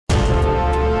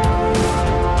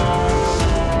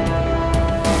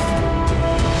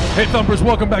Hey Thumpers,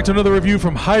 welcome back to another review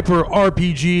from Hyper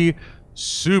RPG.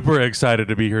 Super excited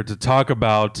to be here to talk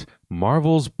about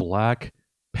Marvel's Black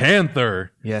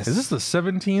Panther. Yes. Is this the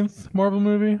 17th Marvel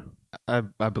movie? I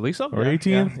believe so. Or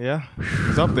 18th? Yeah.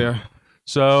 It's up there.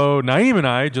 So Naeem and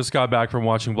I just got back from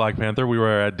watching Black Panther. We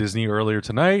were at Disney earlier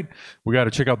tonight. We got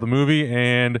to check out the movie,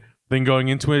 and then going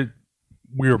into it,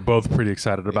 we were both pretty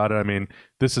excited about it. I mean,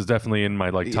 this is definitely in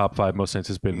my top 5 most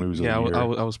anticipated movies of the year.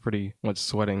 I was pretty much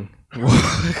sweating.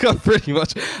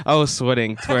 I was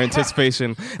sweating for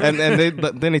anticipation, and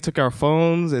then they took our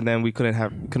phones, and then we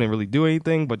couldn't really do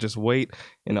anything but just wait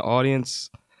in the audience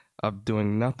of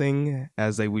doing nothing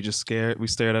as we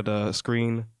stared at a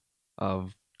screen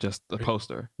of just a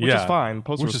poster, which is fine. The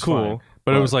poster was cool,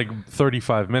 but it was like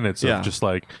 35 minutes of just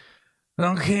like,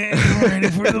 okay, I'm ready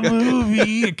for the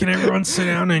movie. Can everyone sit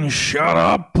down and shut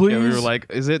up, please? Yeah, we were like,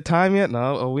 is it time yet?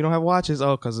 No, we don't have watches.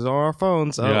 Oh, because it's on our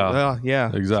phones. Oh,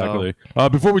 yeah. Exactly. So,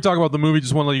 before we talk about the movie,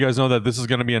 just want to let you guys know that this is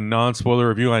going to be a non-spoiler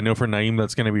review. I know for Naeem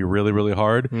that's going to be really, really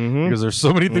hard because there's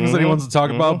so many things that he wants to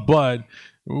talk about, but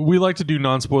we like to do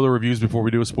non-spoiler reviews before we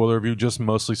do a spoiler review, just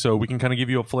mostly so we can kind of give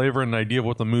you a flavor and an idea of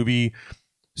what the movie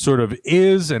sort of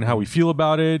is and how we feel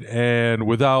about it, and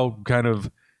without kind of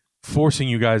forcing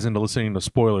you guys into listening to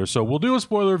spoilers. So we'll do a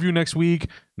spoiler review next week.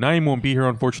 Naeem won't be here,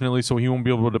 unfortunately, so he won't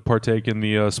be able to partake in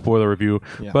the spoiler review.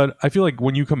 Yeah. But I feel like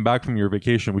when you come back from your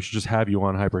vacation, we should just have you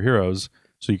on Hyper Heroes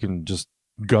so you can just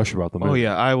gush about the movie. Oh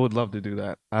yeah, I would love to do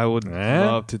that. I would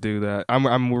love to do that.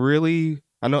 I'm really,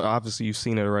 I know obviously you've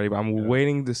seen it already, but I'm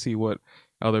waiting to see what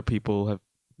other people have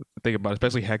think about it,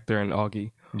 especially Hector and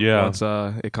Augie. Yeah, once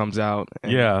it comes out.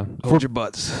 Yeah, hold your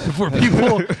butts. For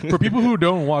people who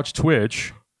don't watch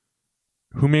Twitch,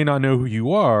 who may not know who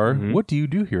you are, what do you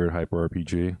do here at Hyper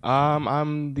RPG?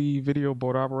 I'm the video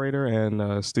board operator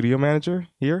and studio manager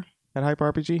here at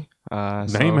Hyper RPG.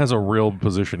 Naeem has a real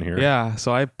position here. Yeah,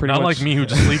 so I pretty not much... like me who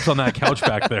just sleeps on that couch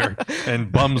back there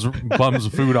and bums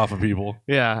food off of people.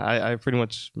 Yeah, I pretty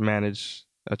much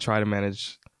try to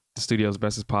manage the studio as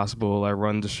best as possible. I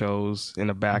run the shows in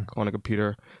the back on a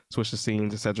computer, switch the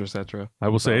scenes, etc., etc. I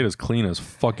will say it is clean as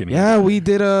fucking. Yeah, we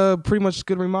did a pretty much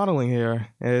good remodeling here.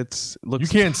 It looks, you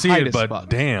can't see it, but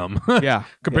damn. Yeah.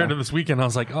 Compared to this weekend, I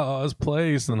was like, oh, this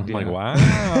place, and I'm like,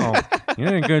 wow, you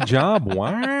did a good job.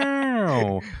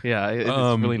 Wow. Yeah, it's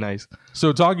really nice.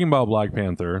 So talking about Black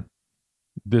Panther,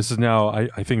 this is now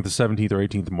I think the 17th or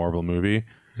 18th Marvel movie.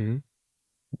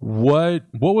 What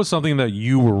was something that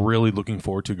you were really looking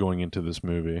forward to going into this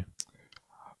movie?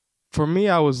 For me,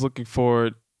 I was looking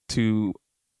forward to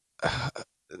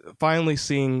finally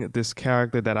seeing this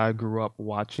character that I grew up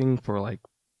watching for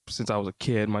since I was a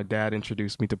kid. My dad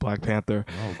introduced me to Black Panther.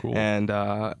 Oh, cool.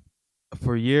 And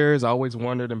for years, I always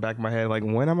wondered in the back of my head,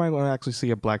 when am I going to actually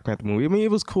see a Black Panther movie? I mean, it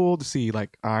was cool to see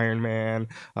Iron Man,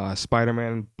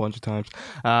 Spider-Man a bunch of times,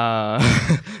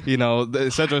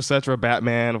 et cetera,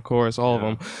 Batman, of course, all of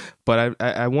them. But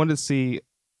I wanted to see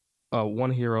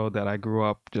one hero that I grew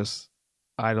up just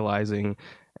idolizing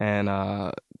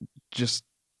and just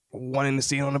wanting to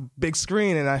see it on a big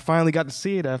screen. And I finally got to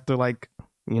see it after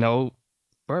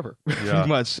forever, pretty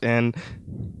much. And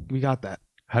we got that.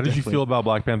 How did you feel about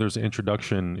Black Panther's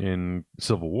introduction in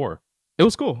Civil War? It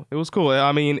was cool.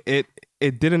 I mean, it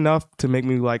did enough to make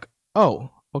me like, oh,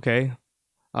 okay.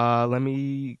 Let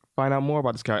me find out more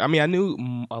about this character. I mean, I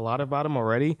knew a lot about him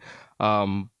already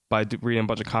by reading a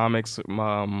bunch of comics,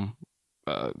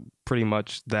 pretty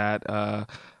much that.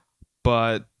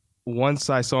 But once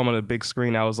I saw him on a big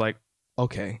screen, I was like,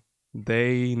 okay,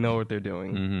 they know what they're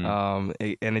doing. And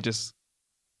it just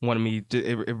wanted me.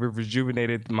 It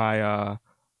rejuvenated my.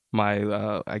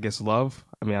 I guess love.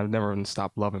 I mean, I've never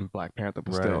stopped loving Black Panther,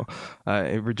 but still,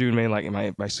 it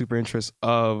rejuvenated my super interest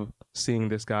of seeing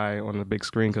this guy on the big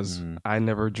screen because I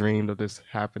never dreamed of this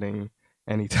happening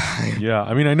anytime. Yeah,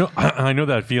 I mean, I know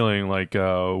that feeling.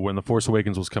 When The Force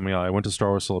Awakens was coming out, I went to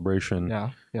Star Wars Celebration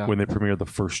when they premiered the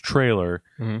first trailer,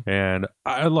 and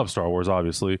I love Star Wars,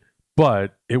 obviously.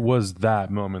 But it was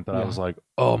that moment that I was like,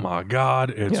 oh my God,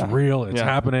 it's real, it's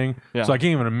happening. So I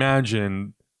can't even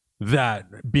imagine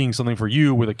that being something for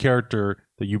you with a character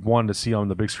that you've wanted to see on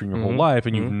the big screen your whole life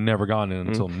and you've never gotten it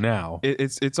until now.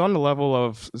 It's on the level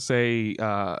of, say,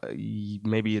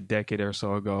 maybe a decade or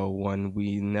so ago when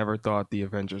we never thought the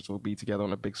Avengers would be together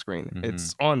on a big screen.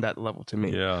 It's on that level to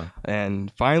me. Yeah.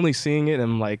 And finally seeing it,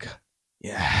 I'm like,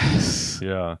 yes.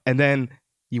 Yeah. And then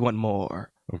you want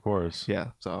more. Of course.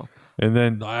 Yeah. So. And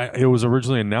then it was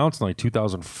originally announced in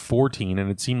 2014, and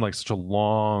it seemed like such a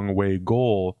long way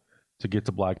goal to get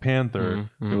to Black Panther.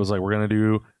 It was like, we're going to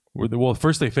do well,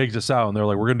 first they faked us out and they're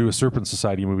like, we're going to do a Serpent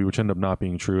Society movie, which ended up not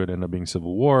being true. It ended up being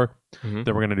Civil War. Then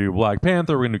we're going to do Black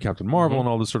Panther. We're going to do Captain Marvel and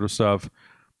all this sort of stuff.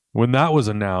 When that was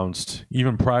announced,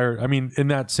 even prior, I mean, in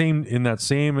that same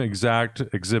exact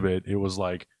exhibit, it was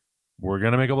like, we're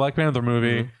going to make a Black Panther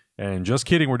movie. And just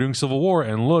kidding, we're doing Civil War.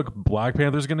 And look, Black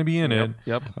Panther's going to be in it.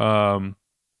 Yep.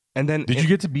 And then did you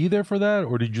get to be there for that?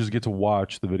 Or did you just get to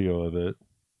watch the video of it?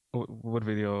 What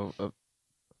video?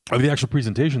 Of the actual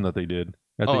presentation that they did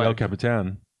at the El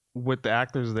Capitan. With the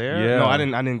actors there? Yeah. No, I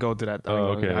didn't go to that.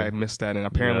 Oh, okay. I missed that, and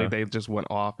apparently they just went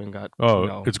off and got.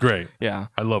 Oh, it's great. Yeah,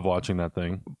 I love watching that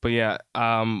thing. But yeah,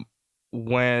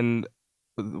 once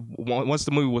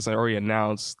the movie was already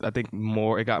announced, I think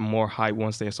it got more hype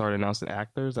once they started announcing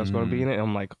actors that's going to be in it. And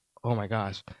I'm like, oh my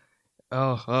gosh.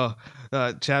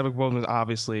 Chadwick Boseman,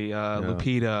 obviously,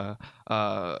 Lupita,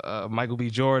 Michael B.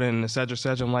 Jordan, etc.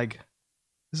 I'm like,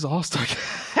 this is all-star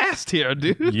cast here,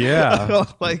 dude. Yeah.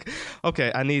 Like,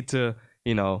 okay, I need to,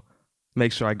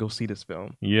 make sure I go see this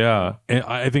film. Yeah. And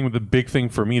I think the big thing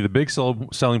for me, the big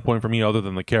selling point for me, other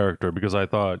than the character, because I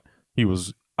thought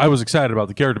I was excited about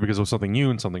the character because it was something new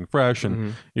and something fresh,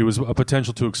 and it was a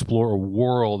potential to explore a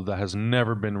world that has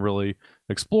never been really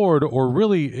explored, or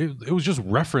really, it was just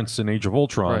referenced in Age of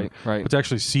Ultron. Right. But to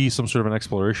actually see some sort of an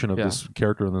exploration of this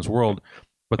character in this world.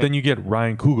 But then you get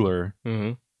Ryan Coogler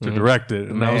to direct it,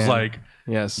 and I was like,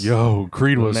 yes, yo,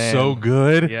 Creed was so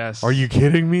good. Yes. Are you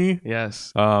kidding me?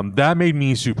 Yes. That made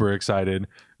me super excited.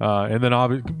 And then,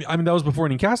 that was before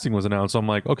any casting was announced. So I'm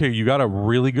like, okay, you got a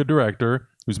really good director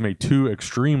who's made 2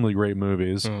 extremely great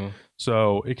movies.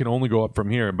 So it can only go up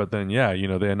from here. But then,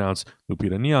 they announced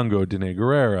Lupita Nyong'o, Danae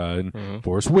Guerrera, and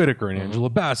Forrest Whitaker, and Angela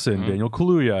Bassett, and Daniel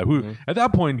Kaluuya, who at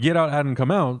that point, Get Out hadn't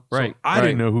come out. So I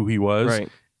didn't know who he was. Right.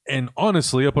 And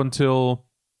honestly, up until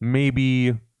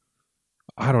maybe,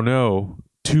 I don't know,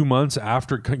 2 months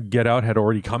after Get Out had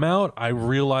already come out, I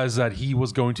realized that he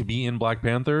was going to be in Black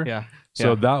Panther. Yeah.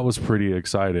 So that was pretty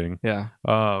exciting. Yeah.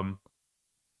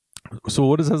 So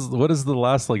what has the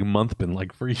last month been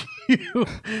like for you?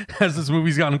 As this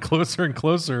movie's gotten closer and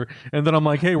closer, and then I'm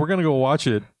like, hey, we're gonna go watch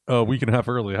it a week and a half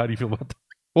early. How do you feel about that?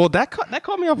 Well, that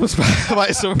caught me off by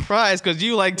surprise, because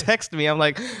you texted me. I'm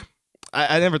like,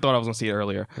 I never thought I was gonna see it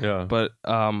earlier. Yeah. But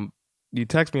you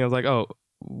text me. I was like, oh,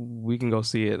 we can go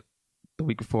see it the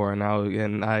week before, and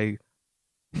I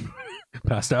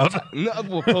passed out. No,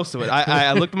 well, close to it.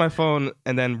 I looked at my phone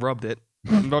and then rubbed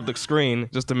the screen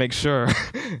just to make sure,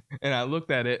 and I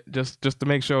looked at it just to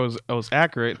make sure it was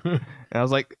accurate, and I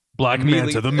was like, Black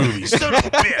Manta the movie, son of a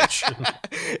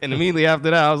bitch. And immediately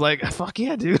after that, I was like, fuck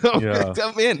yeah, dude.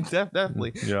 I'm in,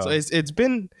 definitely. Yeah. So it's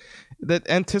been, that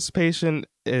anticipation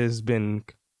has been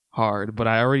hard, but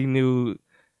I already knew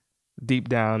deep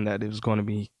down that it was going to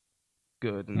be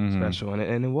good and special,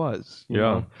 and it was. You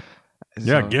know?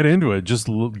 Yeah, get into it. Just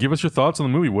give us your thoughts on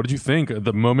the movie. What did you think?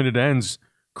 The moment it ends,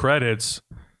 credits.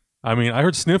 I mean, I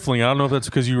heard sniffling. I don't know if that's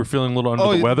because you were feeling a little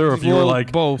under the weather, or if you were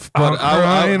like both. But I'm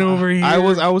crying over here. I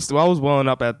was welling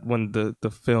up at when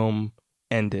the film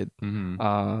ended.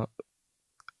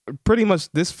 Pretty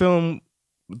much this film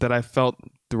that I felt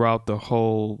throughout the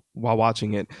whole while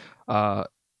watching it.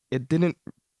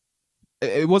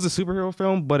 It was a superhero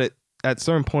film, but at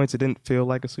certain points it didn't feel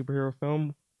like a superhero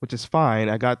film, which is fine.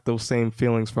 I got those same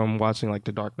feelings from watching like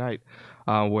The Dark Knight,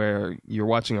 where you're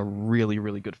watching a really,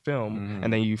 really good film,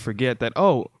 and then you forget that,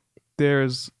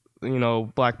 there's,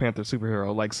 Black Panther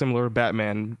superhero, like similar to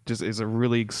Batman, just is a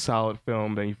really solid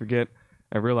film. Then you forget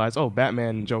and realize, Batman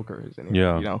and Joker is in it.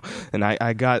 Yeah. And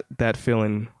I got that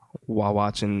feeling while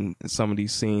watching some of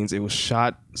these scenes. It was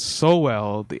shot so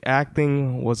well. The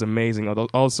acting was amazing.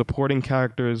 All the supporting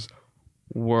characters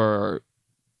were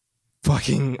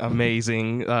fucking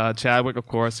amazing. Chadwick, of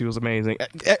course, he was amazing.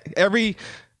 Every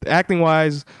acting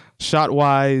wise, shot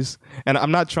wise, and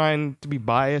I'm not trying to be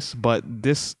biased, but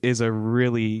this is a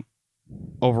really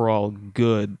overall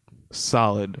good,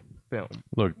 solid film.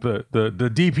 Look, the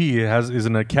DP is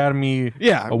an Academy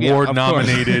Award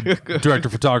nominated director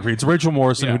of photography. It's Rachel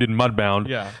Morrison, who did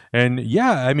Mudbound. And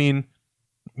I mean,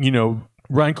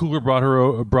 Ryan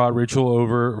Coogler brought Rachel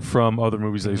over from other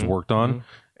movies that he's worked on.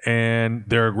 And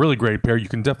they're a really great pair. You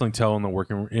can definitely tell in the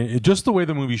working, just the way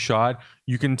the movie shot,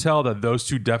 you can tell that those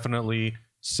two definitely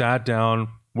sat down.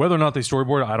 Whether or not they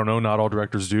storyboard, I don't know. Not all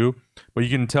directors do, but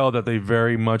you can tell that they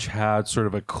very much had sort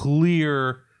of a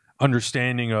clear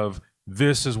understanding of,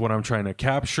 this is what I'm trying to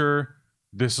capture.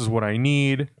 This is what I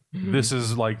need. This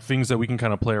is like things that we can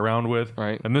kind of play around with.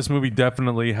 Right. And this movie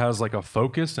definitely has like a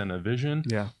focus and a vision.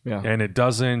 Yeah. And it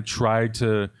doesn't try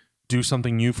to do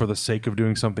something new for the sake of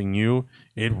doing something new.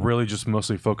 It really just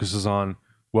mostly focuses on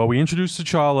well, we introduced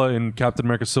T'Challa in Captain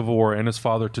America: Civil War and his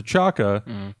father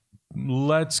T'Chaka.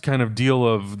 Let's kind of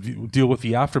deal with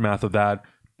the aftermath of that,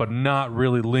 but not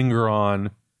really linger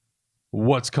on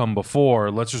what's come before.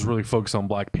 Let's just really focus on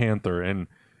Black Panther. And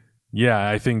yeah,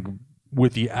 I think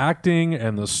with the acting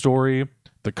and the story,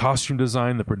 the costume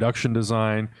design, the production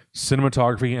design,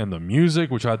 cinematography, and the music,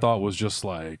 which I thought was just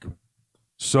like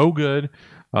so good,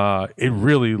 it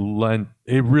really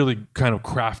kind of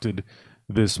crafted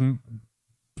this.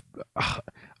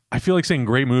 I feel like saying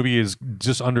great movie is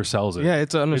just undersells it. Yeah,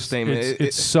 it's an understatement.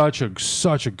 It's such a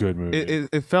good movie.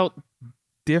 It felt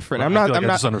different. I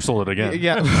just undersold it again.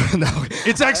 Yeah, no,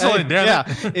 it's excellent. Damn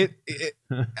it.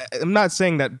 I'm not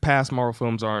saying that past Marvel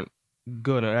films aren't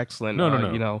good or excellent.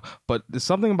 No. You know, but there's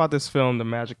something about this film, the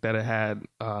magic that it had,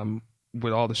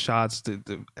 with all the shots,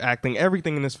 the acting,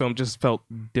 everything in this film just felt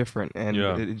different, and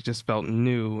it just felt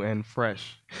new and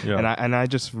fresh. Yeah. And I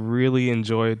just really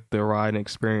enjoyed the ride and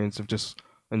experience of just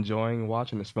enjoying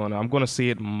watching this film. I'm going to see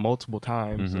it multiple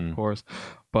times, of course,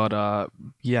 but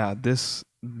yeah, this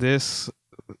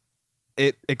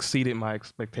it exceeded my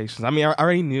expectations. I mean, I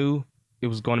already knew it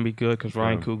was going to be good because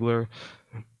Ryan Coogler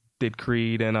did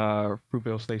Creed and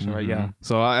Fruitvale Station, right? Yeah,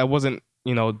 so I wasn't,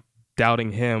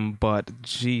 doubting him, but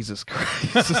Jesus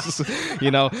Christ, this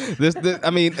I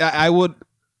mean,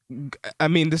 I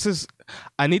need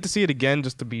to see it again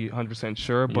just to be 100%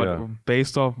 sure, but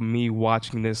based off me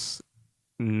watching this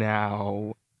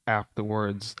now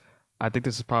afterwards, I think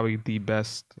this is probably the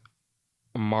best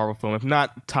Marvel film, if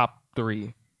not top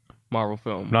 3 Marvel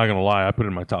film. Not gonna lie, I put it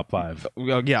in my top 5.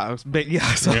 Yeah.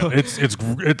 So.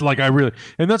 It's like, I really,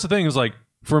 and that's the thing is, like,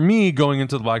 for me, going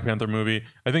into the Black Panther movie,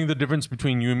 I think the difference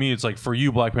between you and me, it's like, for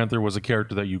you, Black Panther was a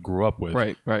character that you grew up with.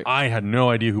 Right. I had no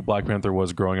idea who Black Panther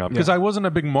was growing up because I wasn't a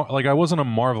big, I wasn't a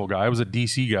Marvel guy. I was a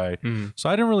DC guy. So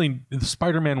I didn't really,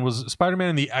 Spider-Man and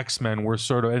the X-Men were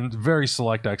sort of, and very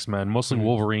select X-Men, mostly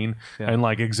Wolverine and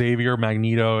like Xavier,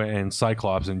 Magneto, and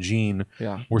Cyclops and Jean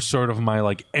were sort of my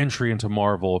like entry into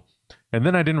Marvel. And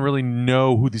then I didn't really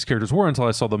know who these characters were until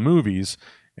I saw the movies.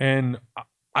 And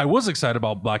I was excited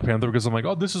about Black Panther because I'm like,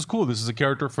 oh, this is cool. This is a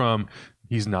character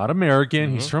he's not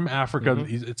American. He's from Africa.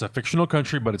 It's a fictional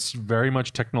country, but it's very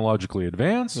much technologically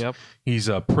advanced. Yep. He's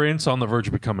a prince on the verge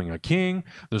of becoming a king.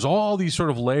 There's all these sort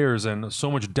of layers and so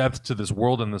much depth to this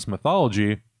world and this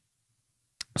mythology.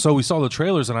 So we saw the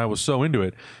trailers and I was so into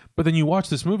it. But then you watch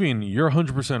this movie and you're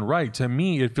 100% right. To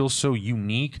me, it feels so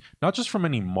unique, not just from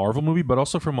any Marvel movie, but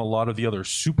also from a lot of the other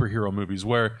superhero movies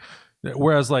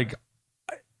whereas like,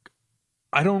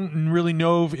 I don't really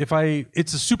know if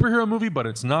it's a superhero movie, but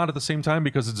it's not at the same time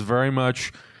because it's very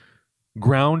much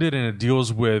grounded and it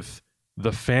deals with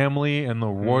the family and the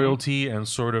royalty and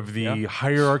sort of the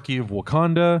hierarchy of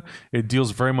Wakanda. It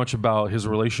deals very much about his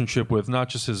relationship with not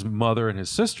just his mother and his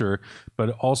sister,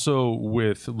 but also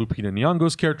with Lupita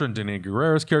Nyong'o's character and Danai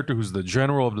Gurira's character, who's the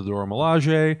general of the Dora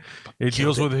Milaje. It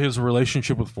deals with his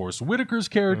relationship with Forrest Whitaker's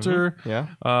character.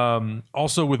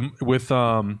 Also with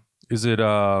is it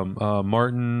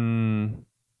Martin?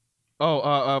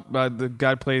 The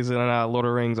guy plays in Lord of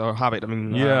the Rings or Hobbit. I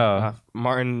mean,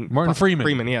 Martin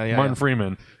Freeman. Martin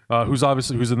Freeman,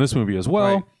 who's in this movie as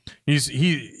well. Right.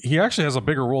 He actually has a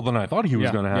bigger role than I thought he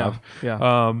was going to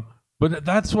have. But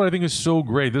that's what I think is so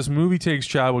great. This movie takes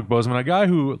Chadwick Boseman, a guy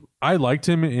who I liked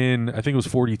him in, I think it was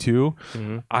 42.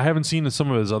 I haven't seen some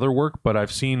of his other work, but I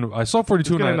saw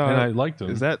 42 and I liked him.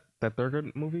 Is that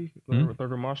Thurgood movie?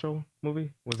 Thurgood Marshall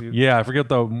movie? Was he? Yeah, I forget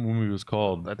what movie was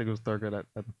called. I think it was Thurgood.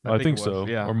 I think so.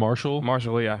 Yeah. Or Marshall?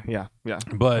 Marshall, yeah.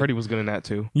 But I heard he was good in that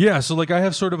too. Yeah, so like I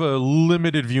have sort of a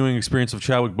limited viewing experience of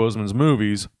Chadwick Boseman's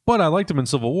movies, but I liked him in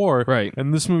Civil War. Right.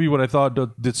 And this movie, what I thought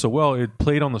did so well, it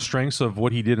played on the strengths of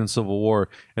what he did in Civil War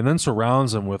and then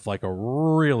surrounds him with like a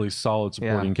really solid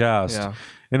supporting cast. Yeah.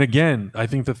 And again, I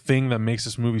think the thing that makes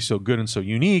this movie so good and so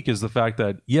unique is the fact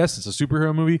that, yes, it's a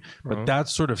superhero movie, but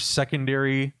that's sort of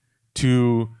secondary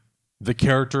to the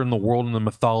character and the world and the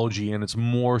mythology, and it's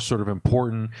more sort of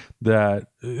important that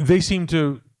they seem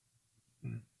to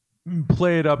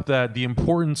play it up that the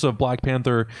importance of Black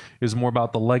Panther is more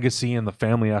about the legacy and the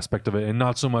family aspect of it, and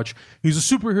not so much he's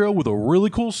a superhero with a really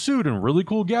cool suit and really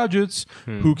cool gadgets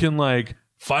who can like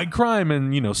fight crime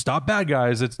and stop bad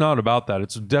guys. It's not about that.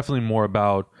 It's definitely more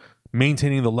about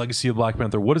maintaining the legacy of Black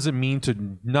Panther. What does it mean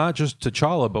to not just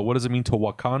T'Challa, but what does it mean to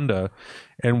Wakanda,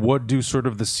 and what do sort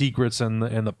of the secrets and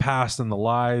the past and the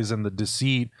lies and the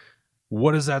deceit,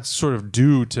 what does that sort of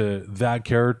do to that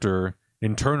character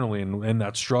internally and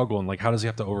that struggle, and like how does he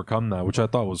have to overcome that, which I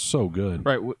thought was so good.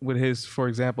 Right, with his, for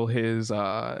example, his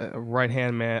right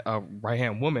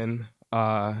hand woman,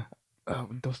 what's her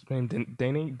name?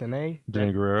 Danai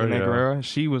Gurira.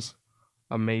 She was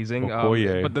amazing.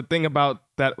 Okoye. But the thing about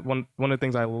that one of the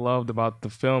things I loved about the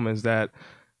film is that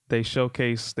they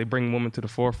bring women to the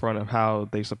forefront of how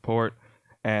they support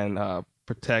and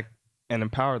protect and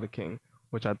empower the king,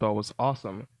 which I thought was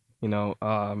awesome. You know,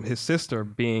 his sister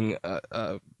being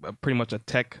pretty much a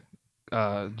tech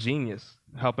genius,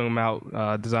 helping him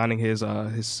out designing his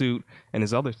suit and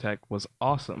his other tech was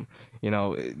awesome. You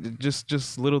know,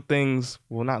 just little things,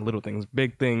 well, not little things,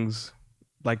 big things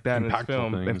like that in this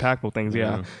film, impactful things,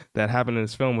 that happened in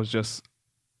this film was just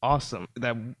awesome.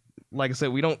 That, like I said,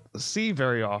 we don't see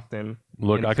very often.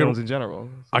 Look, in films in general.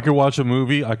 I could watch a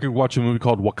movie. I could watch a movie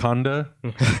called Wakanda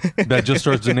that just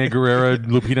stars Danae Guerrero,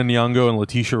 Lupita Nyong'o, and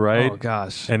Letitia Wright. Oh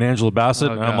gosh, and Angela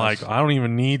Bassett. And I'm like, I don't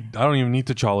even need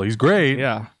T'Challa. He's great.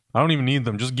 Yeah. I don't even need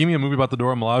them. Just give me a movie about the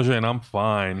Dora Milaje and I'm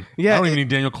fine. Yeah, I don't even need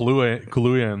Daniel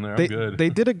Kaluuya in there. I'm good. They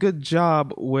did a good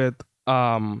job with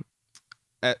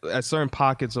at certain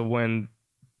pockets of when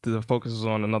the focus is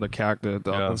on another character,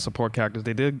 the support characters.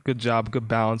 They did a good job, good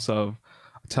balance of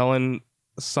telling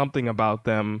something about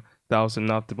them that was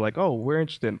enough to be like, oh, we're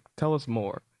interested. Tell us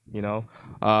more. You know,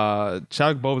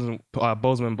 Chadwick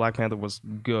Boseman, Black Panther was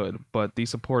good, but these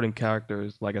supporting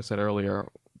characters, like I said earlier,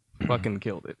 fucking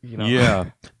killed it. You know?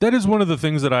 Yeah, that is one of the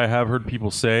things that I have heard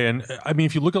people say, and I mean,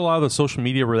 if you look at a lot of the social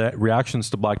media reactions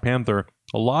to Black Panther,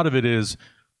 a lot of it is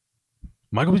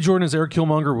Michael B. Jordan as Eric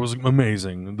Killmonger was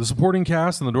amazing. The supporting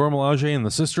cast and the Dora Milaje and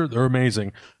the sister, they're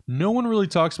amazing. No one really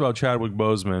talks about Chadwick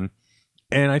Boseman.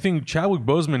 And I think Chadwick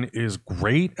Boseman is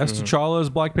great as T'Challa as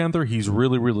Black Panther. He's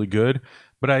really, really good.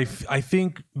 But I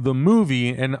think the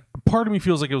movie, and part of me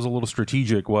feels like it was a little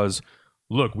strategic, was,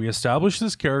 look, we established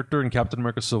this character in Captain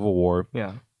America Civil War.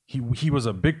 Yeah. He was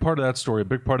a big part of that story, a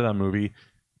big part of that movie.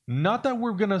 Not that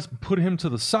we're going to put him to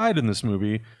the side in this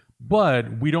movie,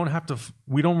 but we don't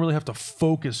really have to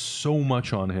focus so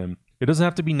much on him. It doesn't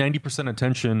have to be 90%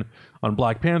 attention on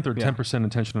Black Panther, 10%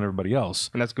 attention on everybody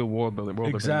else. And that's good world building.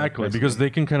 Exactly, because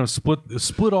they can kind of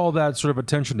split all that sort of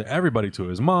attention to everybody, to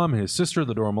his mom, his sister,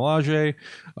 the Dora Milaje,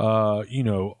 you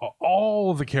know, all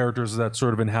of the characters that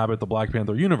sort of inhabit the Black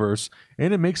Panther universe,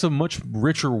 and it makes a much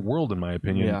richer world, in my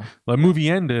opinion. Yeah. The movie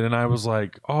ended, and I was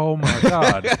like, oh my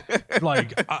God.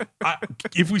 Like,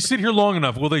 if we sit here long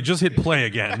enough, will they just hit play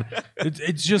again?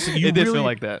 It's just... It did feel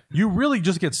like that. You really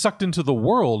just get sucked into the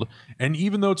world. And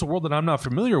even though it's a world that I'm not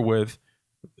familiar with,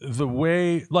 the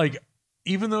way, like,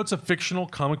 even though it's a fictional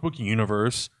comic book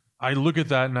universe, I look at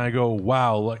that and I go,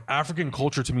 wow, like, African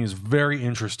culture to me is very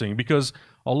interesting, because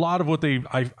a lot of what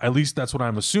at least that's what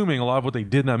I'm assuming, a lot of what they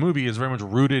did in that movie is very much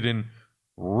rooted in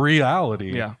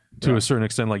reality to a certain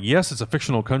extent. Like, yes, it's a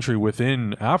fictional country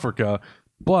within Africa,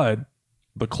 but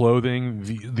the clothing,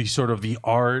 the sort of the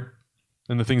art,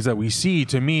 and the things that we see,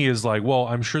 to me, is like, well,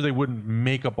 I'm sure they wouldn't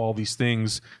make up all these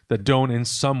things that don't in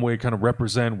some way kind of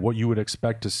represent what you would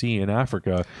expect to see in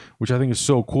Africa, which I think is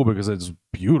so cool because it's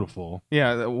beautiful.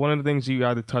 Yeah, one of the things you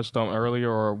either touched on earlier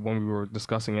or when we were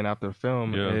discussing it after the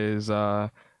film is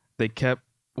they kept...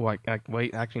 wait,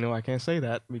 actually, no, I can't say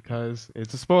that because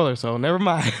it's a spoiler, so never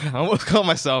mind. I almost caught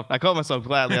myself. I caught myself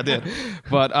gladly, I did.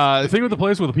 But the thing with the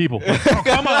place with the people. Oh,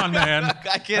 come on, man.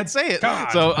 I can't say it.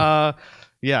 God. So,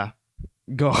 yeah.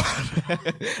 Go on.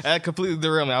 That completely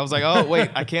derailed me. I was like, oh wait,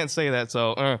 I can't say that.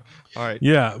 So all right.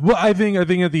 Yeah. Well, I think at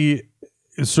the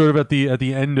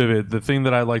end of it, the thing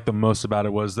that I liked the most about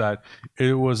it was that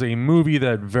it was a movie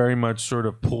that very much sort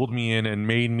of pulled me in and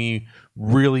made me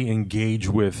really engage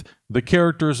with the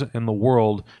characters and the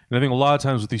world. And I think a lot of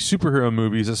times with these superhero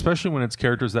movies, especially when it's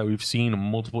characters that we've seen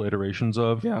multiple iterations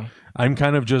of, I'm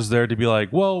kind of just there to be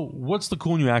like, well, what's the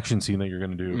cool new action scene that you're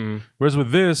going to do? Whereas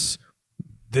with this,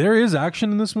 there is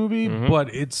action in this movie,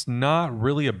 but it's not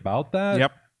really about that.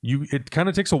 Yep. It kind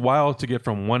of takes a while to get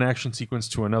from one action sequence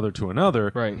to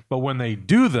another. Right. But when they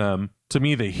do them, to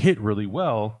me, they hit really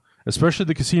well, especially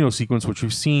the casino sequence, which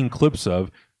we've seen clips of.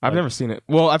 I've never seen it.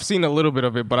 Well, I've seen a little bit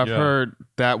of it, but I've heard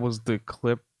that was the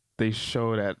clip they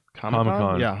showed at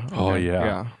Comic-Con. Yeah. Okay. Oh,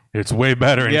 yeah. It's way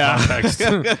better in context.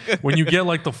 When you get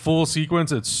like the full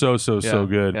sequence, it's so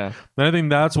good. Yeah. And I think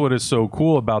that's what is so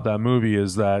cool about that movie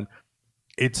is that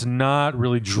it's not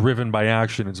really driven by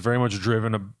action. It's very much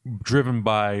driven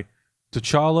by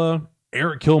T'Challa,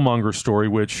 Eric Killmonger's story,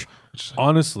 which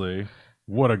honestly,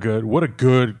 what a good,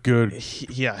 great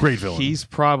villain. He's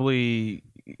probably,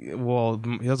 well,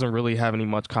 he doesn't really have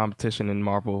much competition in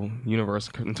Marvel Universe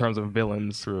in terms of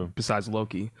villains besides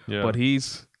Loki. Yeah. But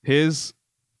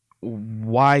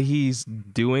why he's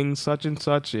doing such and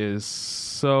such is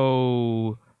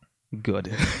so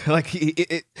good. Like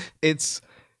it's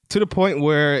to the point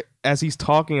where as he's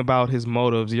talking about his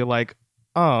motives, you're like,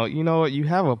 oh, you know what? You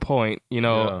have a point. You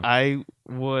know, I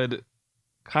would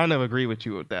kind of agree with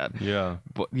you with that. Yeah.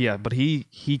 But he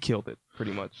killed it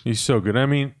pretty much. He's so good. I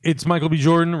mean, it's Michael B.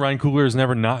 Jordan. Ryan Coogler is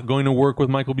never not going to work with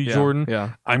Michael B. Jordan.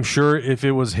 Yeah. I'm sure if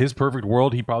it was his perfect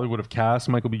world, he probably would have cast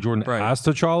Michael B. Jordan as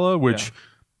T'Challa, which...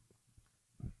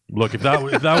 Look, if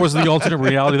that was the alternate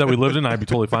reality that we lived in, I'd be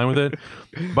totally fine with it.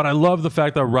 But I love the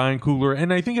fact that Ryan Coogler,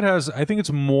 and I think it's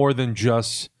more than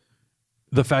just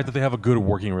the fact that they have a good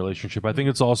working relationship. I think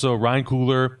it's also Ryan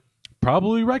Coogler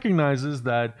probably recognizes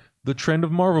that the trend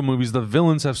of Marvel movies, the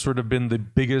villains have sort of been the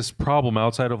biggest problem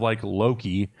outside of like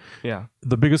Loki. Yeah.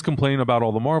 The biggest complaint about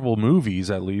all the Marvel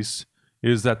movies, at least,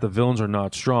 is that the villains are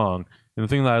not strong. And the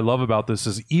thing that I love about this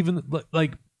is even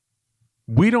like,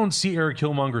 we don't see Eric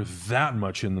Killmonger that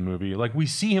much in the movie. Like, we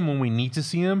see him when we need to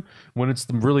see him, when it's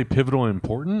really pivotal and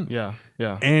important. Yeah,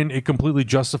 yeah. And it completely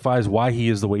justifies why he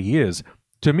is the way he is.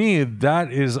 To me,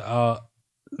 that is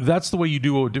that's the way you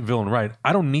do a villain right.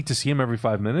 I don't need to see him every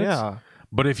 5 minutes. Yeah.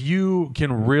 But if you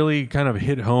can really kind of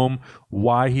hit home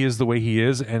why he is the way he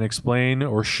is and explain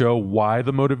or show why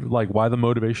the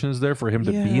motivation is there for him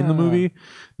to be in the movie,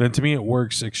 then to me it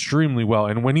works extremely well.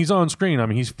 And when he's on screen, I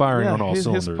mean, he's firing on all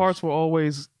cylinders. His parts were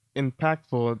always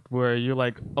impactful, where you're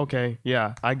like, okay,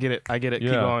 yeah, I get it, keep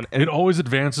going. And it always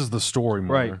advances the story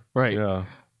more. Right. Yeah.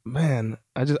 Man,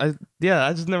 I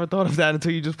just never thought of that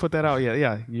until you just put that out.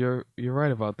 Yeah, you're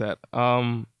right about that.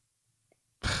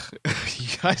 You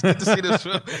guys need to see this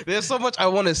film. There's so much I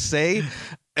want to say,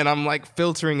 and I'm like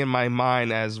filtering in my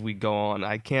mind as we go on.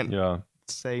 I can't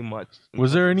say much.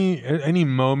 Was there any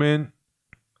moment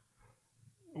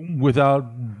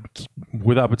without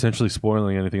potentially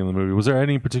spoiling anything in the movie? Was there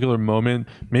any particular moment,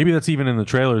 maybe that's even in the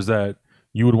trailers, that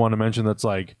you would want to mention that's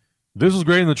like, this was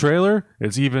great in the trailer,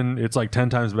 it's like 10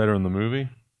 times better in the movie?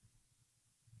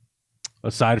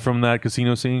 Aside from that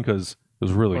casino scene, because it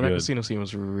was really good. That casino scene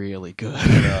was really good.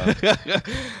 Yeah.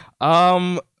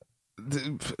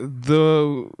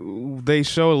 They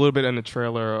show a little bit in the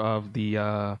trailer of the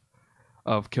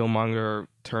of Killmonger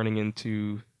turning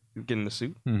into getting the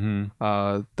suit.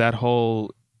 Mm-hmm. That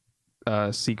whole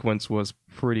sequence was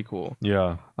pretty cool.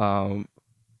 Yeah.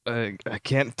 I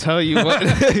can't tell you what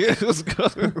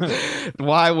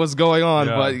why was going on,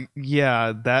 but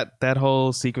yeah, that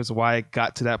whole sequence, why it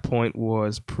got to that point,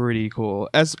 was pretty cool.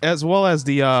 As well as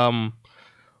the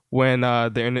when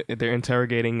they're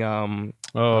interrogating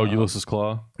Ulysses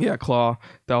Claw. Yeah, Claw.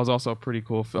 That was also a pretty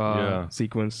cool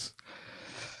sequence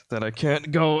that I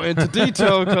can't go into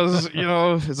detail because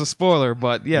it's a spoiler.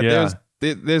 But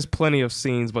there's plenty of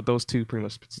scenes, but those two pretty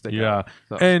much stick out.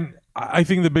 So. And I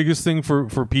think the biggest thing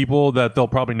for people that they'll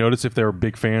probably notice if they're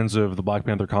big fans of the Black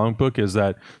Panther comic book is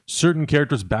that certain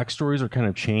characters' backstories are kind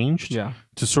of changed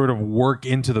to sort of work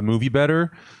into the movie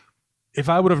better. If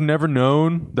I would have never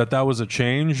known that was a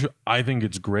change, I think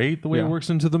it's great the way it works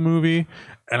into the movie.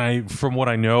 And from what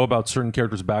I know about certain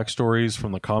characters' backstories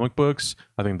from the comic books,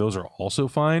 I think those are also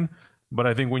fine. But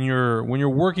I think when you're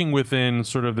working within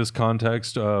sort of this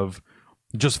context of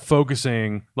just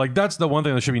focusing, like, that's the one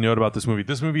thing that should be noted about this movie.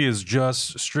 This movie is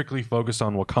just strictly focused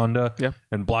on Wakanda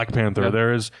and Black Panther.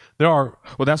 There are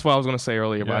well, that's what I was going to say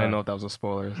earlier, but I didn't know if that was a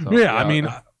spoiler. So, I mean,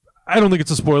 I don't think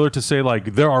it's a spoiler to say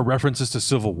like there are references to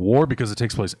Civil War because it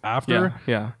takes place after.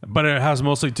 Yeah. But it has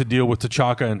mostly to deal with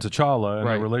T'Chaka and T'Challa and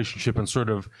their relationship, and sort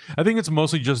of, I think it's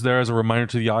mostly just there as a reminder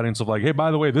to the audience of like, hey,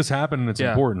 by the way, this happened and it's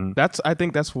important. I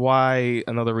think that's why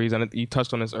another reason you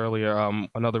touched on this earlier.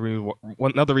 Another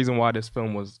reason why this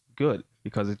film was good,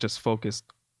 because it just focused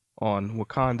on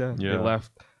Wakanda. Yeah. They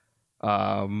left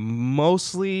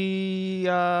mostly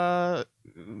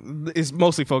it's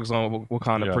mostly focused on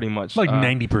Wakanda, pretty much, like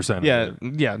 90%.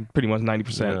 Yeah, pretty much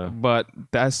 90%. But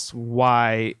that's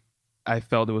why I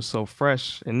felt it was so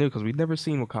fresh and new, because we'd never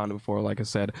seen Wakanda before, like I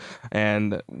said,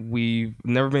 and we've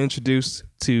never been introduced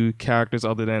to characters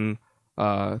other than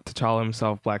T'Challa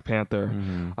himself, Black Panther,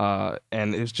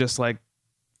 and it's just like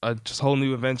a whole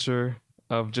new adventure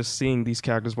of just seeing these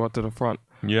characters brought to the forefront.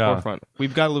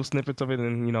 We've got little snippets of it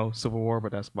in Civil War,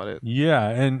 but that's about it. Yeah,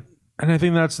 and I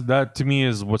think that to me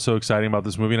is what's so exciting about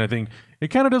this movie, and I think it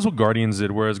kind of does what Guardians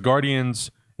did, whereas Guardians,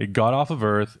 it got off of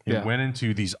Earth, it went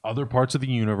into these other parts of the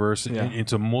universe,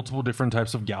 into multiple different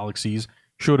types of galaxies,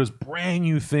 showed us brand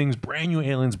new things, brand new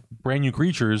aliens, brand new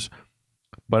creatures.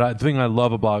 But the thing I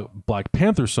love about Black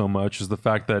Panther so much is the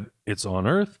fact that it's on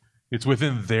Earth, it's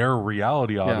within their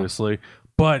reality, obviously,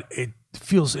 but it's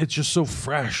just so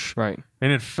fresh, right?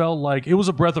 And it felt like it was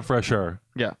a breath of fresh air.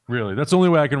 Yeah, really. That's the only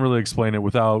way I can really explain it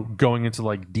without going into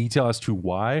like detail as to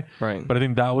why. Right. But I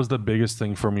think that was the biggest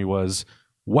thing for me was,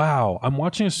 wow, I'm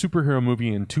watching a superhero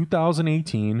movie in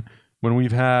 2018 when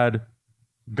we've had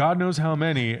God knows how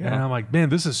many, and I'm like, man,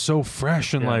 this is so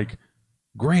fresh and like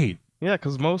great. Yeah,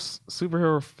 because most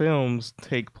superhero films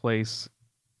take place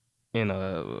in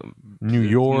New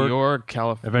York,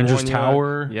 California, Avengers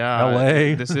Tower, yeah,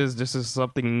 LA. This is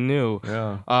something new.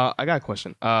 Yeah. I got a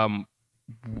question.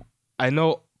 I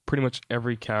know pretty much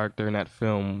every character in that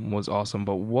film was awesome,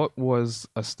 but what was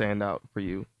a standout for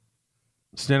you?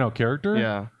 Standout character?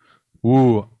 Yeah.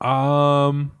 Ooh,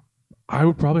 I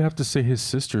would probably have to say his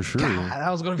sister, Shuri. God, that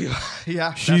was gonna be,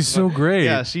 yeah. She's so great.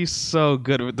 Yeah, she's so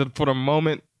good. For the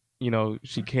moment,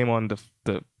 she came on the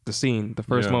scene. The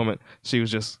first moment, she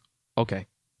was just okay.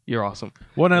 You're awesome.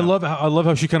 Well, and I love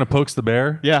how she kind of pokes the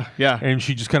bear. Yeah, yeah. And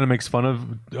she just kind of makes fun of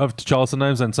T'Challa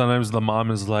sometimes, and sometimes the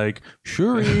mom is like,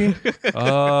 Shuri,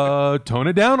 tone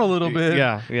it down a little bit.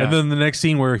 Yeah, yeah. And then the next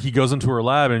scene where he goes into her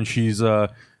lab and she's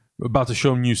about to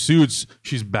show him new suits,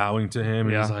 she's bowing to him,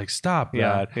 and he's like, "Stop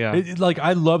that!" Yeah. Like,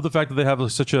 I love the fact that they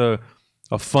have such a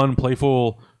fun,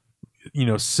 playful,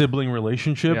 sibling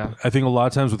relationship. Yeah. I think a lot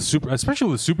of times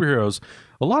especially with superheroes,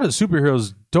 a lot of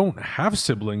superheroes don't have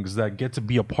siblings that get to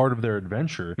be a part of their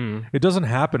adventure. It doesn't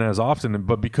happen as often,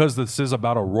 but because this is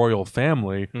about a royal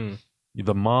family,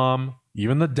 the mom,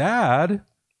 even the dad,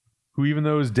 who even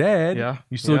though is dead,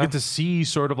 you still get to see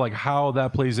sort of like how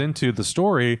that plays into the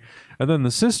story, and then the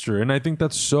sister. And I think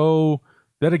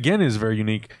that again is very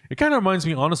unique. It kind of reminds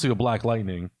me, honestly, of Black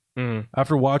Lightning.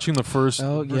 After watching the first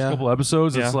couple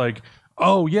episodes, it's like,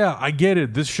 oh yeah, I get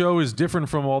it. This show is different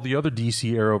from all the other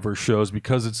DC Arrowverse shows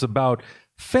because it's about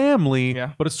family,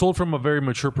 but it's told from a very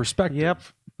mature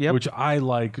perspective. Yep. Which I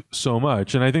like so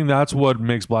much. And I think that's what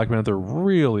makes Black Panther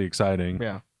really exciting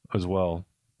as well.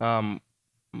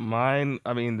 Mine,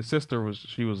 I mean, the sister was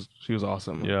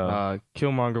awesome. Yeah.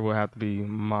 Killmonger will have to be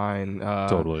mine.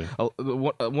 Totally.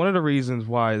 One of the reasons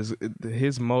why is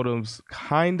his motives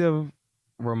kind of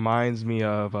reminds me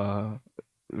of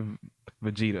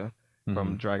Vegeta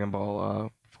from Dragon Ball.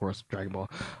 Of course, Dragon Ball.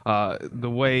 The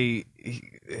way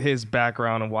his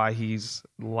background and why he's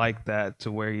like that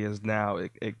to where he is now,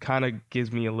 it kind of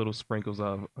gives me a little sprinkles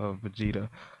of Vegeta.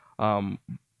 I'm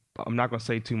not gonna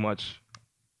say too much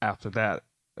after that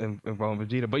involving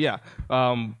Vegeta, but yeah,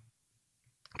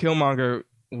 Killmonger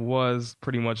was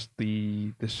pretty much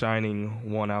the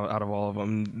shining one out of all of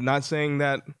them. Not saying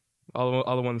that all the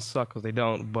other ones suck, because they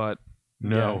don't, but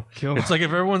no, it's like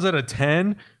if everyone's at a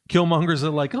 10, Killmonger's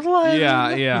at like 11.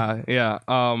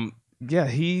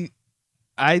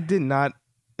 I did not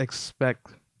expect,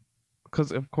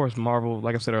 because of course Marvel,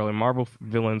 like I said earlier, Marvel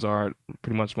villains are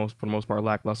pretty much for the most part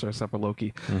lackluster, except for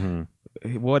Loki.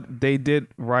 What they did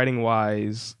writing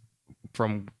wise,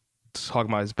 from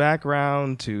talking about his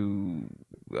background to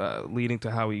leading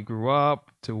to how he grew up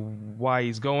to why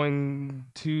he's going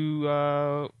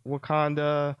to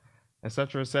Wakanda,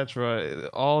 etc.,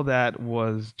 all that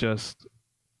was just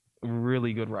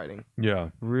really good writing.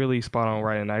 Yeah, really spot on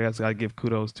writing. I guess I give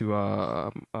kudos to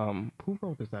who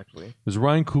wrote this actually? It was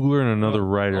Ryan Coogler and another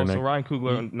writer. So Ryan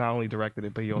Coogler not only directed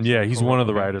it, but he also he's one of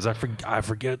the writers. I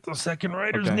forget the second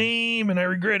writer's name, and I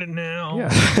regret it now. Yeah,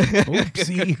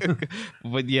 oopsie.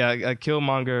 But yeah,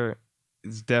 Killmonger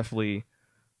is definitely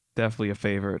a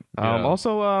favorite.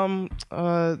 Also,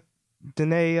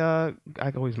 Danae, I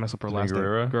always mess up her last name.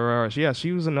 Guerrera. Yeah,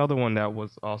 she was another one that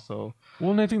was also. Well,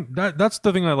 and I think that's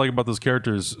the thing I like about those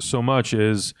characters so much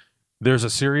is there's a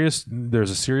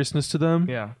seriousness to them.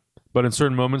 Yeah. But in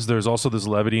certain moments, there's also this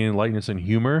levity and lightness and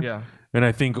humor. Yeah. And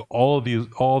I think all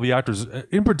the actors,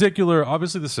 in particular,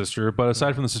 obviously the sister, but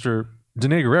aside from the sister,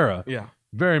 Danae Guerrera,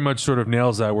 very much sort of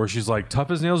nails that, where she's like tough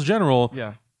as nails general.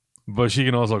 Yeah. But she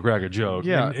can also crack a joke.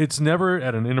 Yeah. And it's never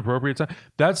at an inappropriate time.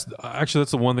 That's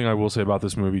the one thing I will say about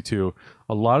this movie, too.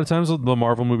 A lot of times, the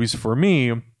Marvel movies, for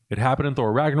me, it happened in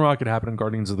Thor Ragnarok, it happened in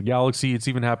Guardians of the Galaxy, it's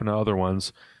even happened to other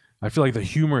ones. I feel like the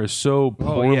humor is so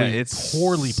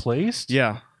poorly placed.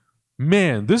 Yeah.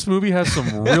 Man, this movie has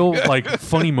some real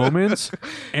funny moments,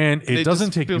 and it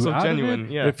doesn't take you out genuine. of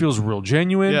it. Yeah. It feels real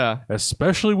genuine. Yeah.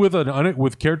 Especially with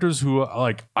with characters who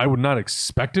I would not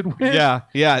expect it with. Yeah.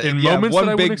 Yeah. In moments that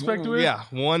I wouldn't expect it with. Yeah.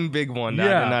 One big one that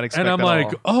I did not expect. And I'm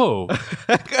like, all.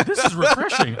 this is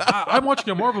refreshing. I'm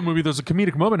watching a Marvel movie. There's a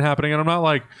comedic moment happening, and I'm not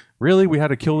like, really? We had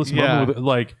to kill this moment with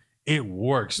it? It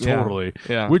works totally.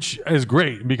 Yeah. Which is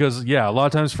great because a lot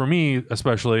of times for me,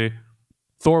 especially.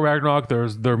 Thor Ragnarok,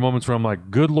 there are moments where I'm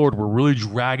like, good Lord, we're really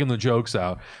dragging the jokes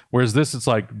out. Whereas this, it's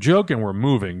like, joke and we're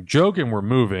moving.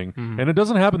 And it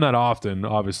doesn't happen that often,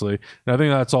 obviously. And I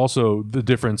think that's also the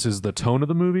difference is the tone of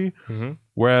the movie.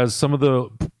 Whereas some of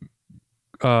the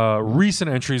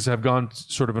recent entries have gone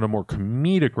sort of in a more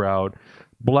comedic route.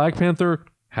 Black Panther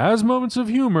has moments of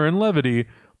humor and levity,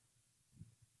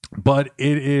 but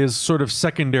it is sort of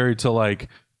secondary to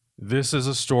this is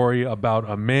a story about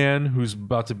a man who's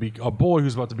about to be a boy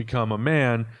who's about to become a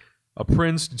man, a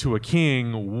prince to a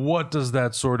king. What does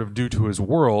that sort of do to his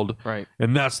world? Right.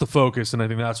 And that's the focus, and I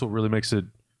think that's what really makes it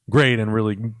great and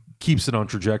really keeps it on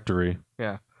trajectory.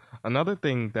 Yeah. Another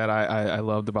thing that I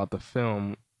loved about the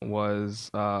film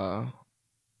was,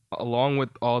 along with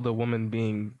all the women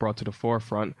being brought to the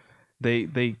forefront,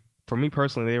 they for me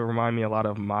personally, they remind me a lot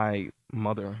of my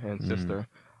mother and sister.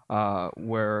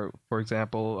 Where, for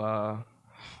example, I'm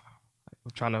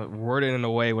trying to word it in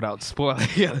a way without spoiling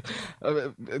it.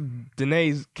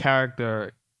 Danae's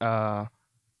character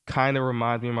kind of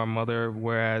reminds me of my mother,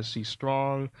 whereas she's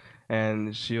strong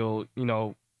and she'll,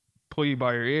 pull you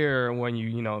by your ear when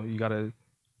you gotta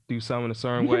do something in a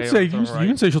certain way. You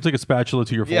can say she'll take a spatula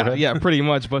to your forehead. Yeah, pretty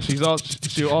much. But she'll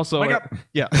also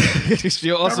yeah,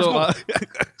 she'll also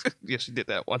yeah, she did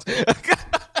that once.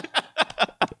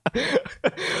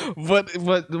 but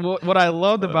what I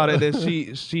loved about it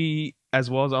is she as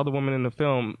well as other women in the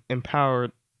film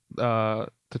empowered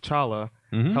T'Challa,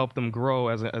 helped him grow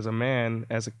as a man,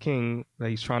 as a king that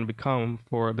he's trying to become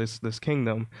for this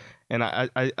kingdom. And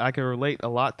I can relate a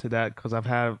lot to that because I've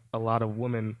had a lot of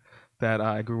women that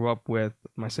I grew up with,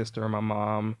 my sister and my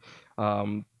mom,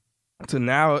 to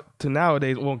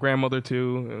nowadays, well, grandmother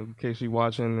too, in case you're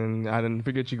watching, and I didn't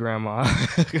forget you, grandma.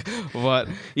 But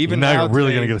even now you're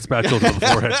really gonna get a spatula to the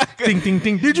forehead. Ding, ding,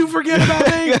 ding! Did you forget about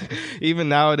me? Even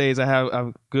nowadays, I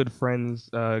have good friends,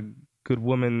 good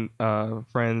women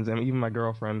friends, and even my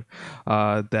girlfriend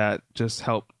that just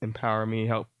help empower me,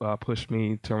 help push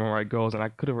me to my right goals. And I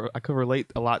could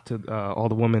relate a lot to all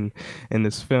the women in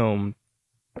this film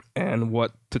and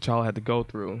what T'Challa had to go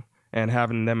through. And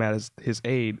having them as his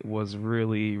aid was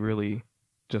really, really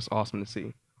just awesome to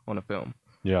see on a film.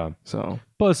 Yeah. So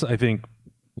plus, I think,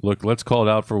 look, let's call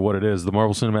it out for what it is. The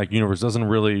Marvel Cinematic Universe doesn't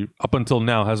really, up until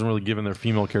now, hasn't really given their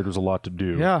female characters a lot to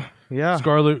do. Yeah.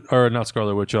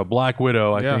 Scarlet Witch, Black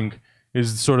Widow, I think,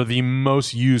 is sort of the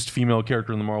most used female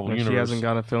character in the Marvel universe. She hasn't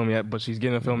gotten a film yet, but she's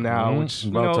getting a film now, which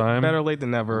about time. Better late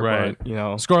than never. Right.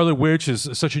 But, Scarlet Witch is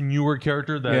such a newer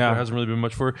character that there hasn't really been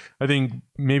much for. I think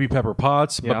maybe Pepper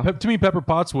Potts, but to me, Pepper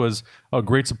Potts was a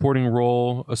great supporting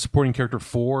role, a supporting character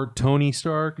for Tony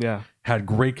Stark. Yeah, had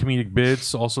great comedic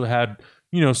bits. Also had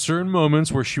certain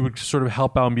moments where she would sort of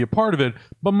help out and be a part of it,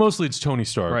 but mostly it's Tony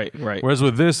Stark. Right. Whereas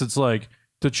with this, it's like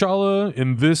T'Challa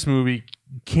in this movie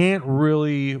can't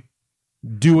really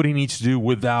do what he needs to do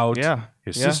without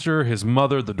his sister, his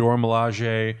mother, the Dora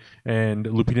Milaje, and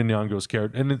Lupita Nyong'o's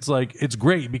character. And it's like, it's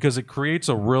great because it creates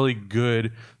a really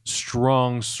good,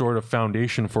 strong sort of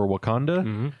foundation for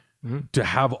Wakanda to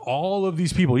have all of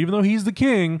these people, even though he's the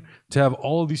king, to have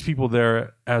all of these people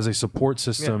there as a support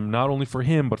system, not only for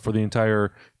him, but for the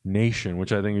entire nation,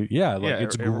 which I think,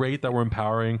 it's great that we're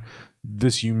empowering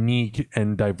this unique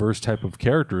and diverse type of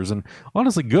characters. And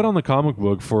honestly, good on the comic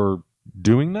book for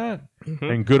doing that.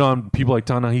 And good on people like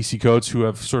Ta-Nehisi Coates who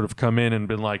have sort of come in and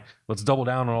been like, let's double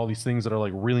down on all these things that are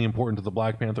like really important to the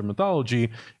Black Panther mythology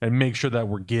and make sure that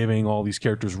we're giving all these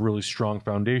characters really strong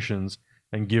foundations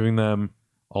and giving them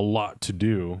a lot to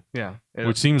do. Yeah.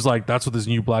 Which seems like that's what this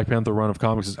new Black Panther run of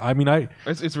comics is. I mean,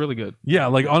 it's really good. Yeah,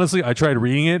 like honestly, I tried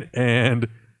reading it and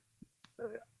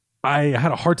I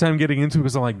had a hard time getting into it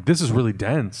because I'm like, this is really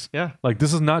dense. Yeah. Like,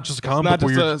 this is not just a comic book.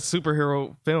 It's not just a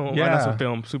superhero film. Yeah. Not a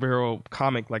film, superhero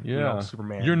comic like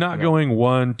Superman. You're not going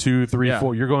 1, 2, 3,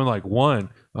 4. You're going like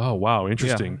 1. Oh, wow.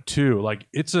 Interesting. Yeah. 2. Like,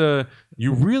 it's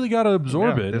you really got to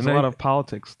absorb it. There's a lot of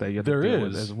politics that you have to deal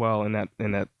with is as well in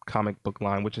that comic book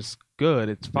line, which is good.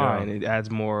 It's fine. It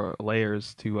adds more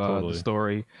layers to the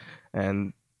story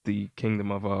and the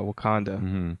kingdom of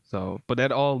Wakanda. So, but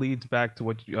that all leads back to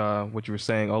what you were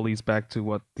saying. All leads back to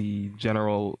what the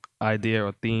general idea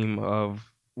or theme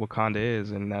of Wakanda is,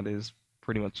 and that is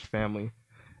pretty much family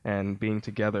and being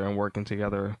together and working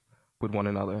together with one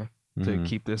another to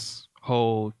keep this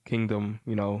whole kingdom,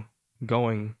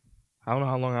 going. I don't know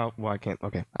how long I can't.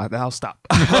 Okay, I'll stop.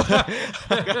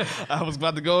 I was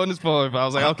about to go in this point, but I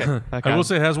was like, okay. I will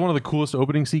say it has one of the coolest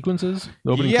opening sequences,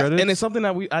 the opening credits. And it's something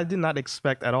that I did not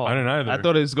expect at all. I didn't either. I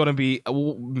thought it was going to be,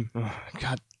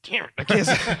 God damn it. I can't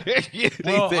say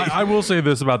Well, I will say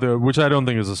this about which I don't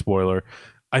think is a spoiler.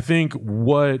 I think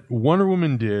what Wonder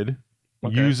Woman did,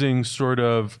 using sort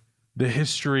of the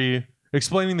history,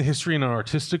 explaining the history in an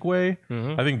artistic way,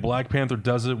 I think Black Panther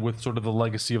does it with sort of the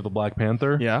legacy of the Black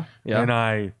Panther. Yeah. And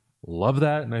I love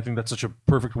that. And I think that's such a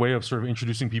perfect way of sort of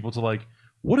introducing people to like,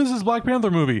 what is this Black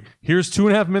Panther movie? Here's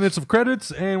 2.5 minutes of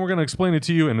credits and we're going to explain it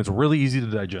to you. And it's really easy to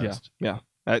digest. Yeah.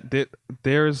 I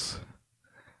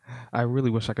really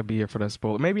wish I could be here for that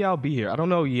spoiler. Maybe I'll be here. I don't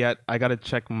know yet. I got to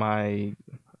check my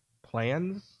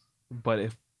plans. But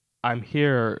if I'm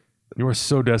here. You are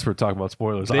so desperate to talk about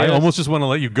spoilers. I almost just want to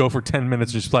let you go for 10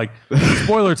 minutes, just like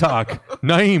spoiler talk.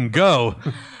 Naeem, go.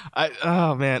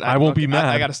 Oh man, I won't be mad.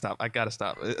 I gotta stop.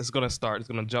 It's gonna start. It's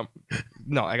gonna jump.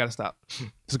 No, I gotta stop.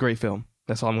 It's a great film.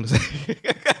 That's all I'm gonna say.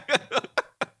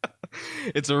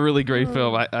 It's a really great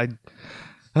film. I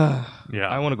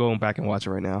want to go back and watch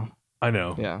it right now. I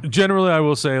know. Yeah. Generally, I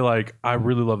will say like I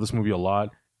really love this movie a lot.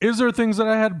 Is there things that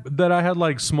I had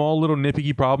like small little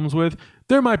nitpicky problems with?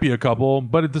 There might be a couple,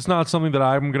 but it's not something that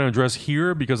I'm going to address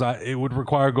here because it would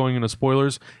require going into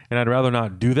spoilers, and I'd rather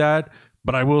not do that.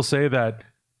 But I will say that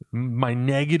my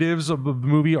negatives of the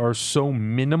movie are so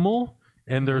minimal,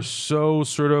 and they're so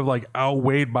sort of like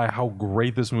outweighed by how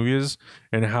great this movie is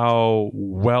and how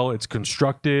well it's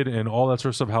constructed and all that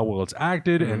sort of stuff, how well it's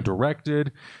acted and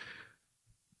directed.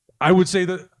 I would say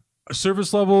that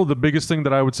surface level, the biggest thing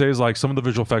that I would say is like some of the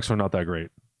visual effects are not that great.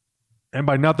 And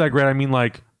by not that great, I mean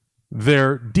like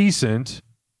they're decent.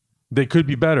 They could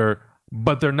be better,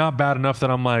 but they're not bad enough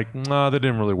that I'm like, nah, they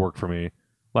didn't really work for me.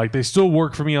 Like they still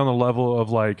work for me on the level of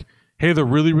like, hey, they're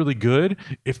really, really good.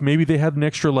 If maybe they had an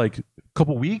extra like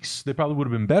couple weeks, they probably would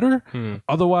have been better.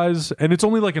 Otherwise, and it's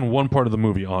only like in one part of the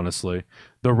movie, honestly.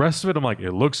 The rest of it, I'm like,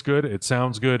 it looks good, it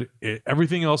sounds good,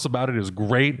 everything else about it is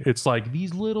great. It's like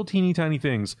these little teeny tiny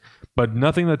things, but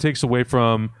nothing that takes away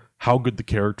from how good the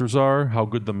characters are, how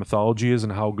good the mythology is,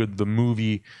 and how good the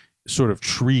movie sort of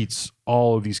treats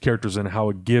all of these characters and how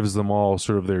it gives them all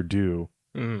sort of their due.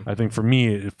 I think for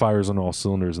me, it fires on all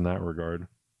cylinders in that regard.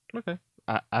 Okay.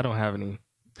 I don't have any.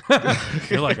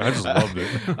 You're like, I just loved it.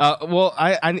 Well,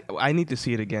 I need to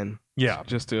see it again. Yeah.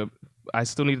 I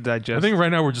still need to digest. I think right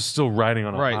now we're just still riding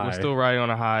on a high. Right, we're still riding on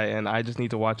a high, and I just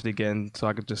need to watch it again so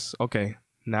I could just, okay,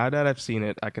 now that I've seen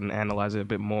it, I can analyze it a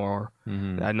bit more.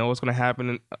 I know what's going to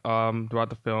happen throughout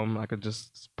the film. I could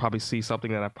just probably see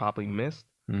something that I probably missed.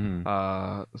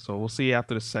 So we'll see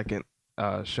after the second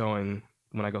showing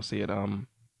when I go see it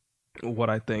what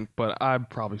I think, but I'm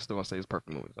probably still gonna say it's a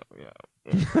perfect movie. So yeah,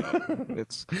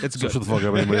 it's good. Shut the fuck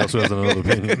up. Anybody else who has another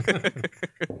opinion?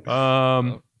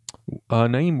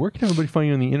 Naeem, where can everybody find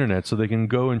you on the internet so they can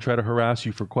go and try to harass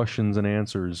you for questions and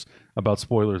answers about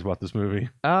spoilers about this movie?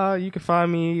 You can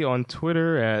find me on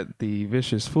Twitter at The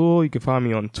Vicious Fool. You can find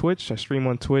me on Twitch. I stream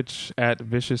on Twitch at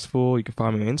Vicious Fool. You can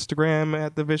find me on Instagram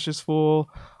at The Vicious Fool.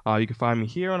 You can find me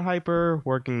here on Hyper,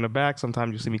 working in the back.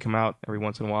 Sometimes you see me come out every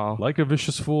once in a while. Like a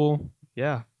vicious fool?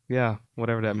 Yeah,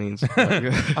 whatever that means.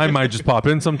 I might just pop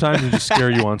in sometimes and just scare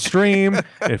you on stream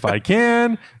if I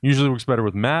can. Usually works better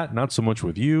with Matt, not so much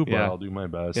with you, but I'll do my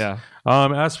best.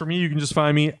 As for me, you can just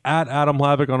find me at Adam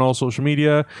Hlavik on all social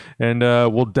media, and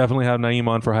we'll definitely have Naeem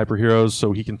on for Hyper Heroes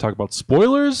so he can talk about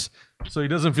spoilers, so he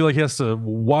doesn't feel like he has to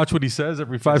watch what he says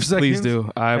every 5 seconds. Please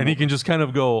do. And he can just kind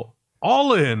of go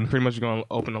all in. Pretty much going to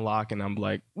open the lock, and I'm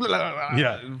like, blah, blah, blah.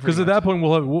 Yeah, because at that point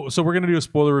so we're going to do a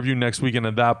spoiler review next week, and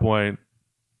at that point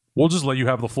we'll just let you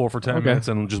have the floor for 10 minutes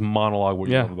and just monologue what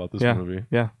you love about this movie.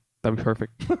 Yeah, that'd be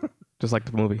perfect. Just like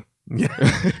the movie. Yeah.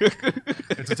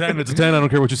 It's a 10. It's a 10. I don't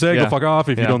care what you say. Go fuck off.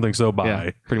 If you don't think so, bye.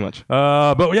 Yeah, pretty much.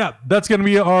 But yeah, that's going to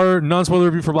be our non-spoiler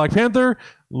review for Black Panther.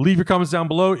 Leave your comments down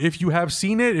below if you have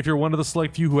seen it, if you're one of the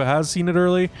select few who has seen it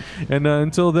early. And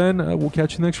until then, we'll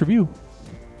catch you in the next review.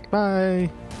 Bye.